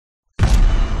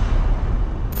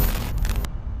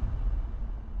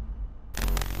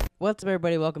What's up,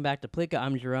 everybody? Welcome back to Pleeka.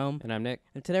 I'm Jerome. And I'm Nick.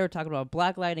 And today we're talking about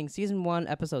Black Lightning Season 1,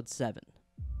 Episode 7.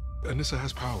 Anissa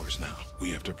has powers now.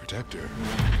 We have to protect her.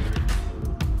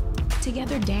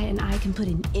 Together, Dad and I can put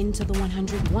an end to the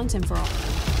 100 once and for all.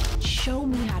 Show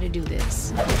me how to do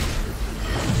this.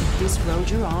 This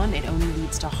road you're on, it only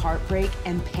leads to heartbreak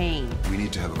and pain. We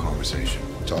need to have a conversation.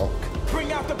 Talk.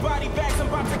 Bring out the body bags, I'm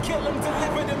about to kill them,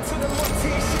 deliver them to the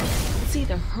mortician. It's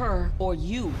either her or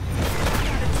you.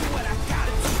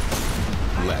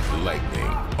 Black Lightning,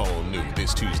 all new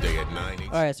this Tuesday at 9.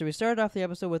 Alright, so we started off the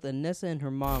episode with Anissa and her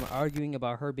mom arguing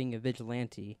about her being a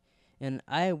vigilante. And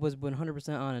I was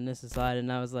 100% on Anissa's side,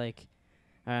 and I was like,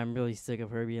 I'm really sick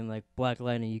of her being like, Black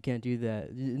Lightning, you can't do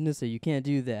that. Anissa, you can't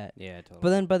do that. Yeah, totally. But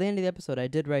then by the end of the episode, I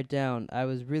did write down, I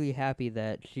was really happy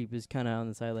that she was kind of on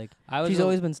the side. Like, she's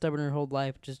always been stubborn her whole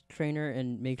life. Just train her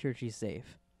and make sure she's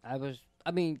safe. I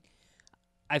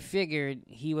figured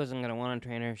he wasn't going to want to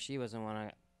train her. She wasn't want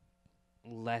to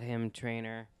let him train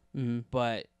her. Mm-hmm.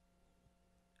 But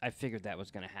I figured that was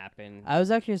going to happen. I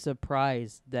was actually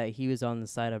surprised that he was on the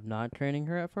side of not training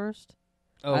her at first.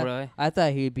 Oh, really? I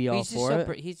thought he'd be all for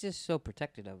it. He's just so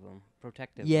protective of him.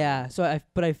 Yeah, so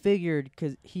I figured,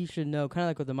 because he should know, kind of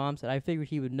like what the mom said, I figured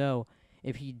he would know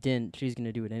if he didn't, she's going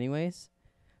to do it anyways.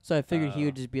 So I figured he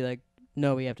would just be like,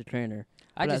 no, we have to train her.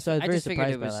 I just figured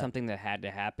it was that. something that had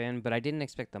to happen, but I didn't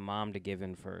expect the mom to give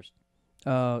in first.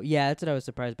 Oh, yeah, that's what I was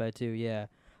surprised by, too, yeah.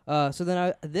 So then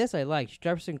I liked.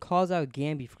 Jefferson calls out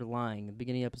Gamby for lying at the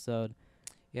beginning of the eepisode.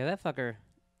 Yeah, that fucker.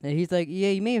 And he's like, yeah,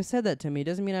 you may have said that to me.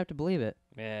 Doesn't mean I have to believe it.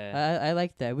 Yeah. I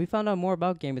like that. We found out more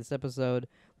about Gamby this episode.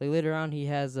 Like, later on, he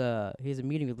has a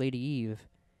meeting with Lady Eve.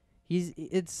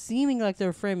 It's seeming like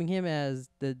they're framing him as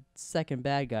the second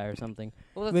bad guy or something.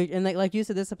 Well, and like you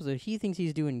said, this episode, he thinks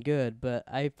he's doing good, but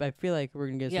I feel like we're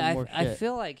going to get some more shit. I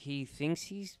feel like he thinks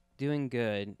he's doing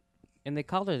good, and they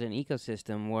called it an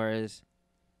ecosystem, whereas...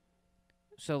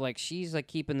 So, like, she's, like,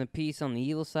 keeping the peace on the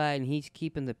evil side, and he's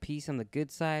keeping the peace on the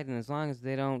good side, and as long as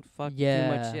they don't fuck too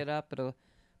much shit up, it'll...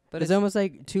 But it's almost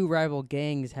like two rival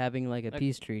gangs having, like, a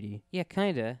peace treaty. Yeah,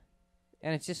 kind of.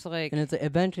 And it's just like... And it's like,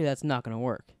 eventually that's not going to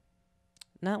work.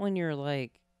 Not when you're,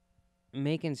 like,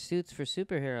 making suits for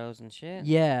superheroes and shit.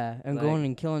 Yeah, and like, going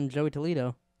and killing Joey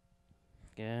Toledo.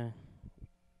 Yeah.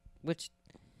 Which...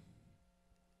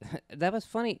 that was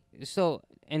funny. So,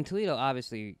 and Toledo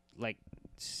obviously, like...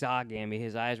 saw Gamby,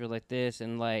 his eyes were like this,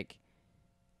 and like,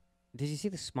 did you see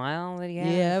the smile that he had?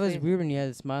 Yeah, it was weird when he had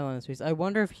a smile on his face. I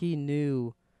wonder if he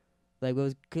knew, like, what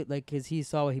was good, like, cause he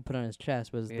saw what he put on his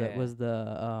chest was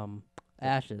the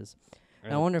ashes.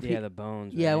 And I wonder if the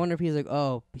bones. Yeah, right? I wonder if he's like,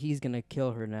 oh, he's gonna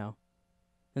kill her now,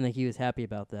 and like he was happy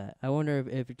about that. I wonder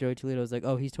if Joey Toledo was like,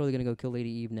 oh, he's totally gonna go kill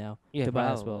Lady Eve now. Yeah,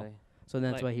 Tobias probably. will. So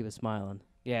that's why he was smiling.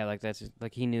 Yeah, like that's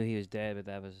like he knew he was dead, but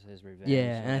that was his revenge.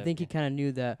 Yeah, and I think he kind of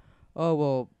knew that. Oh,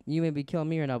 well, you may be killing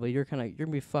me right now, but you're going to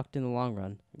be fucked in the long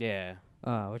run. Yeah.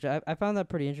 Which I found that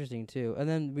pretty interesting, too. And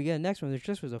then we get the next one. There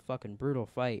just was a fucking brutal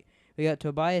fight. We got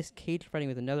Tobias cage fighting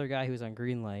with another guy who was on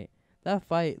green light. That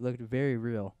fight looked very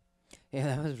real. Yeah,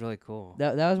 that was really cool.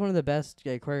 That was one of the best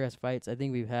choreographed fights I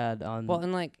think we've had on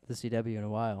and like the CW in a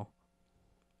while.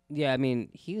 Yeah, I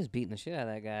mean, he was beating the shit out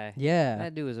of that guy. Yeah.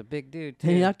 That dude was a big dude, too.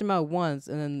 And he knocked him out once,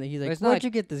 and then he's like, where'd you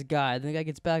get this guy? And then the guy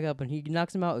gets back up, and he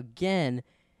knocks him out again.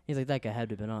 He's like, that guy had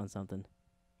to have been on something.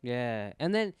 Yeah.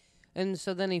 And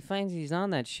so then he finds he's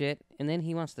on that shit, and then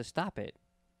he wants to stop it.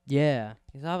 Yeah.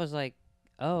 So I was like,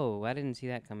 oh, I didn't see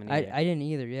that coming either. I didn't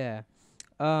either, yeah.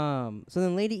 So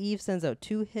then Lady Eve sends out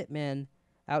 2 hitmen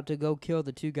out to go kill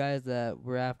the 2 guys that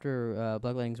were after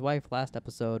Black Lightning's wife last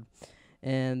episode.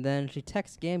 And then she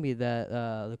texts Gamby that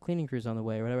the cleaning crew's on the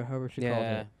way, or however she called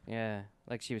it. Yeah,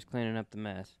 like she was cleaning up the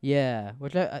mess. Yeah,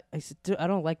 which I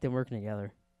don't like them working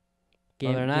together.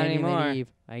 Well, they're not anymore.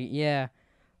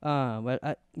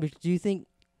 But do you think?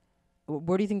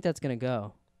 Where do you think that's gonna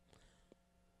go?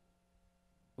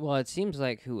 Well, it seems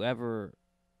like whoever,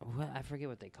 I forget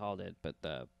what they called it, but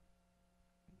it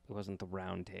wasn't the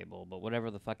round table, but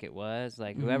whatever the fuck it was,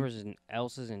 like whoever's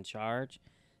else is in charge,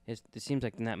 it seems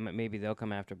like maybe they'll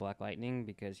come after Black Lightning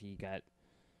because he got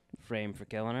framed for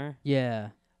killing her. Yeah.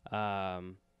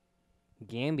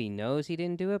 Gamby knows he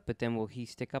didn't do it, but then will he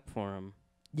stick up for him?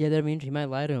 Yeah, that means he might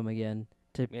lie to him again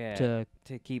to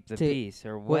keep the peace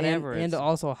or whatever, and to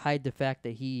also hide the fact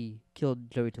that he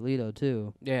killed Joey Toledo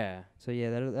too. Yeah. So yeah,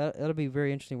 that'll be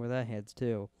very interesting where that heads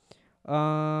too.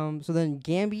 So then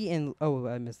Gamby and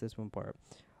I missed this one part.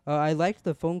 I liked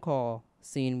the phone call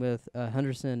scene with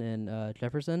Henderson and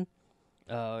Jefferson.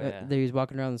 Oh yeah. He was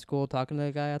walking around the school talking to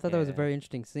the guy. I thought that was a very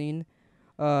interesting scene.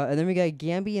 And then we got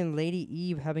Gamby and Lady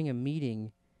Eve having a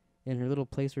meeting in her little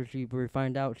place where we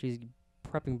find out she's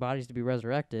prepping bodies to be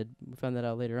resurrected. We found that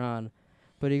out later on.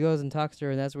 But he goes and talks to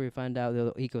her, and that's where we find out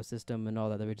the ecosystem and all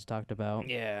that we just talked about.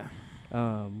 Yeah.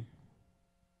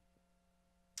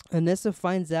 Anissa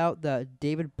finds out that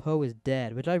David Poe is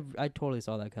dead, which I totally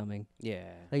saw that coming.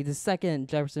 Yeah. Like, the second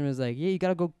Jefferson was like, yeah, you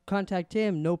gotta go contact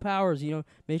him, no powers,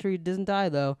 make sure he doesn't die,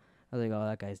 though. I was like,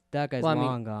 oh, that guy's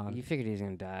long gone. You figured he was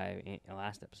going to die in the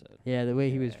last episode. Yeah, the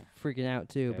way he was freaking out,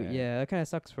 too. Yeah. But, yeah, that kind of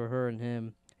sucks for her and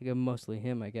him. Mostly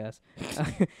him, I guess.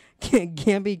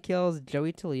 Gambi kills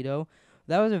Joey Toledo.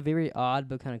 That was a very odd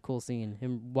but kind of cool scene.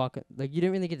 Him walking, like, you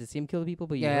didn't really get to see him kill people,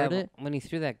 but you heard it. When he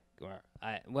threw that,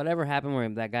 whatever happened where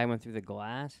that guy went through the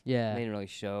glass. Yeah. They didn't really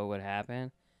show what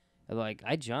happened. Like,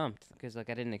 I jumped because, like,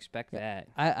 I didn't expect that.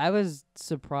 I was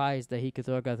surprised that he could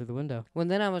throw a guy through the window. Well,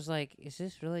 then I was like, is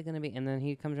this really going to be? And then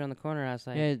he comes around the corner. I was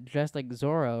like, yeah, dressed like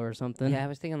Zorro or something. Yeah, I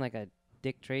was thinking like a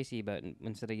Dick Tracy, but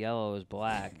instead of yellow, it was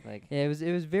black. Like, yeah,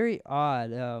 it was very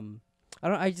odd.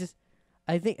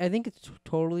 I think it's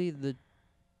totally the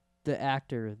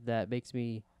actor that makes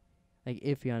me like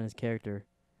iffy on his character.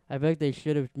 I feel like they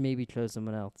should have maybe chose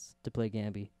someone else to play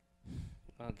Gambi.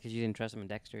 well, because you didn't trust him in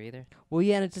Dexter either. Well,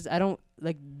 yeah, and it's just I don't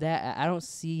like that. I don't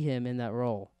see him in that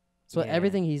role. So Yeah.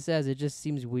 everything he says, it just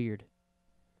seems weird.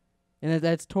 And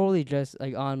that's totally just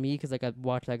like on me because like I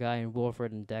watched that guy in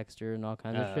Wilfred and Dexter and all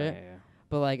kinds of shit. Yeah.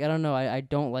 But like I don't know, I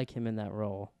don't like him in that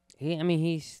role.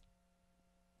 He's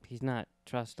not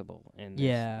trustable in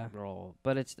this role.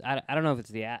 But it's I don't know if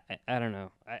it's I don't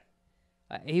know.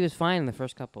 He was fine in the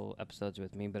first couple episodes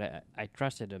with me, but I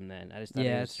trusted him then. I just thought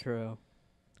That's true.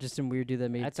 Just some weird dude that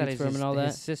made I thought suits for him and all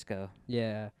that. Cisco.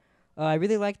 Yeah. I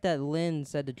really like that Lynn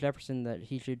said to Jefferson that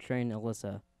he should train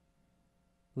Alyssa.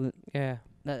 Yeah.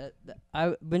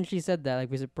 When she said that,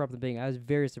 like we said from the beginning, I was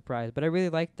very surprised. But I really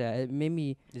liked that. It made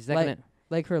me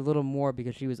like her a little more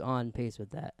because she was on pace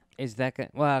with that. Is that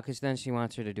well? Because then she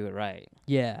wants her to do it right.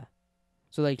 Yeah.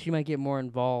 So like she might get more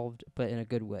involved, but in a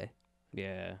good way.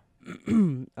 Yeah.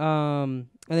 And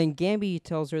then Gambi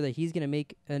tells her that he's gonna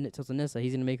make, and it tells Anissa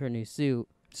he's gonna make her a new suit.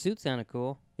 Suit sounded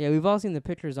cool. Yeah, we've all seen the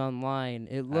pictures online.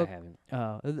 I haven't.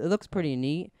 It looks pretty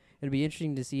neat. It'd be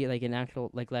interesting to see it like in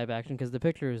actual like live action because the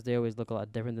pictures they always look a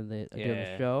lot different than they do in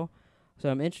the show. So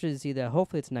I'm interested to see that.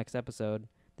 Hopefully it's next episode.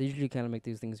 They usually kind of make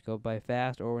these things go by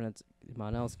fast, or when it's in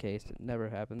Monel's case, it never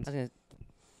happens.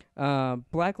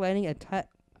 Black Lightning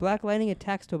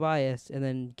attacks Tobias and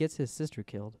then gets his sister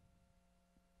killed.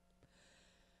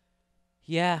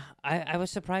 Yeah, I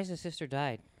was surprised his sister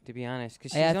died, to be honest,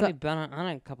 because she's only been on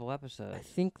a couple episodes. I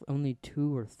think only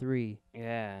 2 or 3.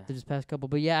 Yeah. This past couple.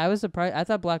 But yeah, I was surprised. I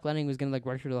thought Black Lightning was going to like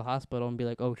rush her to the hospital and be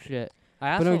like, oh shit.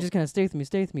 But no, just kind of stay with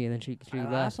me. And then she I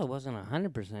left. also wasn't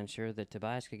 100% sure that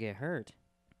Tobias could get hurt.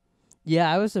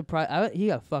 Yeah, I was surprised. He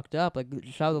got fucked up. Like,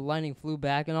 Shadow the Lightning flew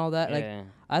back and all that. Yeah. Like,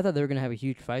 I thought they were going to have a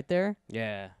huge fight there.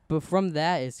 Yeah. But from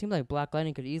that, it seemed like Black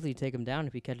Lightning could easily take him down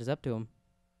if he catches up to him.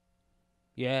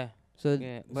 Yeah. So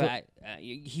yeah, but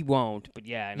he won't. But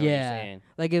yeah, I know what you're saying.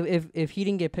 Like if he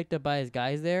didn't get picked up by his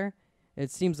guys there,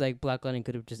 it seems like Black Lightning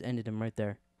could have just ended him right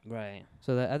there. Right.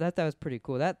 So I thought that was pretty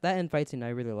cool. That end fight scene I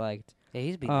really liked. Yeah,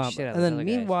 he's beating the shit out of and then those other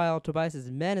meanwhile,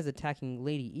 Tobias's men is attacking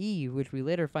Lady Eve, which we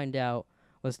later find out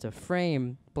was to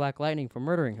frame Black Lightning for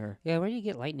murdering her. Yeah, where do you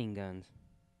get lightning guns?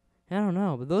 I don't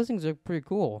know, but those things are pretty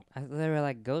cool. I thought they were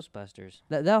like Ghostbusters.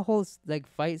 That whole like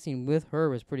fight scene with her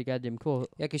was pretty goddamn cool.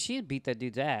 Yeah, 'cause she beat that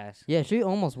dude's ass. Yeah, she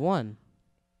almost won.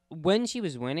 When she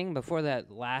was winning, before that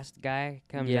last guy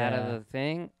comes out of the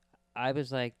thing, I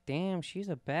was like, damn, she's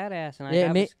a badass.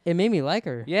 And it made me like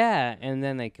her. Yeah, and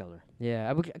then they killed her.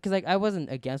 Yeah, because like I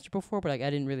wasn't against her before, but like I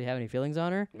didn't really have any feelings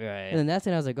on her. Right. And then that's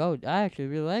when I was like, oh, I actually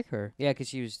really like her. Yeah, 'cause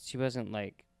she wasn't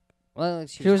like, well,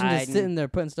 she wasn't hiding. just sitting there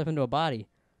putting stuff into a body.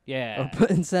 Yeah.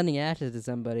 Or sending ashes to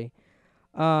somebody.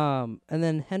 And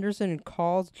then Henderson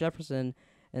calls Jefferson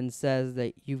and says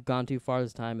that you've gone too far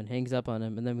this time and hangs up on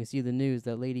him. And then we see the news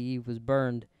that Lady Eve was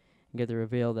burned and get the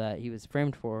reveal that he was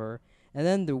framed for her. And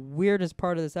then the weirdest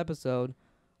part of this episode,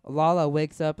 Lala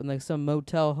wakes up in like some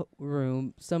motel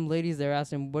room. Some ladies there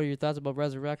ask him, what are your thoughts about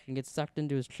resurrection? Gets sucked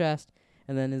into his chest.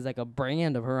 And then there's like a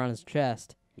brand of her on his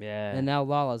chest. Yeah. And now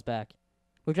Lala's back.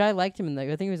 Which I liked him in I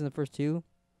think he was in the first 2.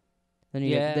 Then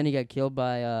he got killed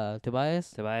by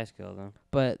Tobias. Tobias killed him.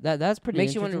 But that's pretty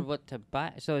Makes you interesting. wonder what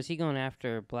Tobias... So is he going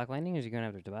after Black Lightning or is he going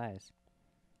after Tobias?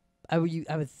 I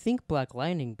would think Black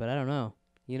Lightning, but I don't know.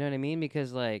 You know what I mean?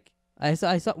 Because, like... I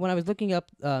saw when I was looking up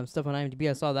stuff on IMDb,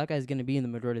 I saw that guy's going to be in the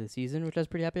majority of the season, which I was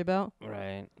pretty happy about.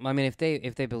 Right. Well, I mean, if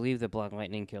they believe that Black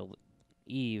Lightning killed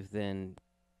Eve, then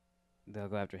they'll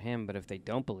go after him. But if they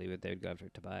don't believe it, they would go after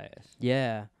Tobias.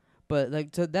 Yeah. But, like,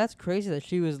 so that's crazy that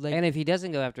she was, like... And if he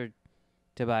doesn't go after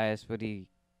Tobias, would he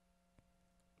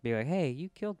be like, "Hey, you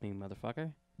killed me,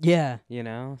 motherfucker." Yeah. You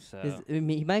know, so I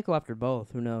mean, he might go after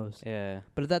both. Who knows? yeah.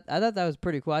 But I thought that was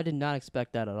pretty cool. I did not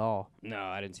expect that at all. No,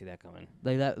 I didn't see that coming.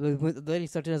 Like that, when the lady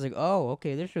sucked in, I was like, oh,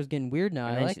 okay, this show's getting weird now.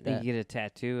 And I then like that. you get a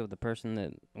tattoo of the person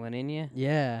that went in you.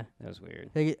 Yeah. That was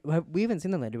weird. Like, we haven't seen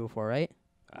that lady before, right?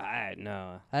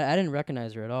 No. I didn't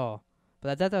recognize her at all. But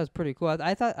I thought that was pretty cool.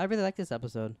 I really liked this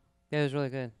episode. Yeah, it was really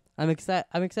good. I'm excited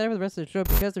for the rest of the show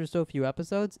because there's so few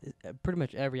episodes. Pretty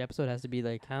much every episode has to be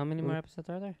like. How many more episodes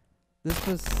are there? This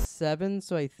was 7,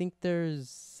 so I think there's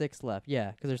 6 left.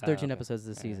 Yeah, because there's 13 okay. episodes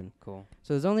this season. Cool.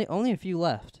 So there's only a few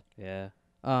left. Yeah.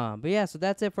 But yeah, so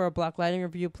that's it for our Black Lightning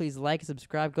review. Please like and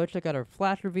subscribe. Go check out our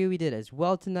Flash review we did as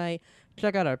well tonight.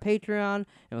 Check out our Patreon, and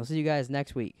we'll see you guys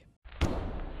next week.